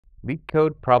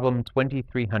LeetCode problem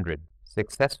 2300,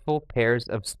 successful pairs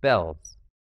of spells.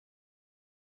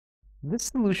 This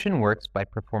solution works by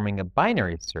performing a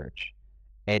binary search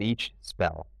at each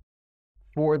spell.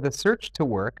 For the search to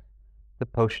work, the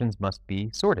potions must be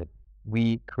sorted.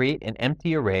 We create an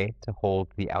empty array to hold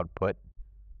the output.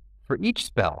 For each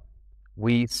spell,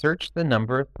 we search the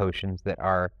number of potions that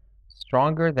are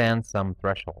stronger than some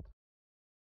threshold.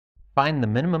 Find the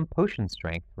minimum potion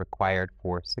strength required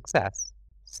for success.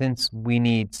 Since we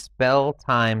need spell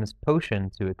times potion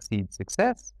to exceed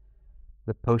success,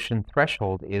 the potion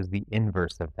threshold is the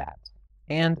inverse of that.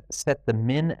 And set the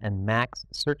min and max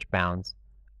search bounds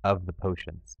of the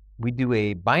potions. We do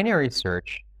a binary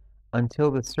search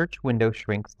until the search window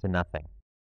shrinks to nothing.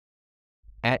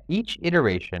 At each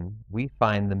iteration, we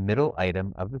find the middle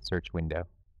item of the search window.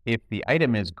 If the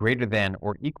item is greater than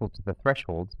or equal to the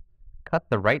threshold, cut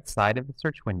the right side of the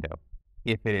search window.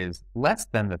 If it is less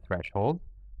than the threshold,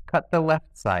 cut the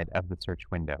left side of the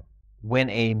search window. When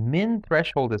a min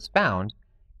threshold is found,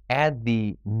 add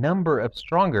the number of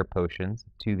stronger potions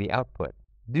to the output.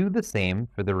 Do the same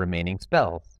for the remaining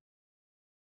spells.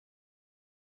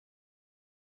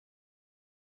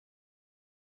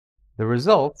 The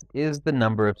result is the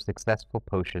number of successful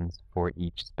potions for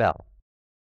each spell.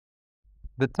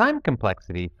 The time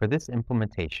complexity for this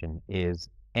implementation is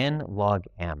n log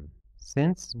m,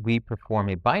 since we perform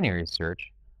a binary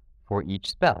search for each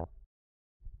spell.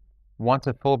 Want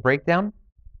a full breakdown?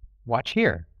 Watch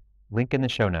here, link in the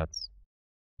show notes.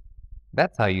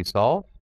 That's how you solve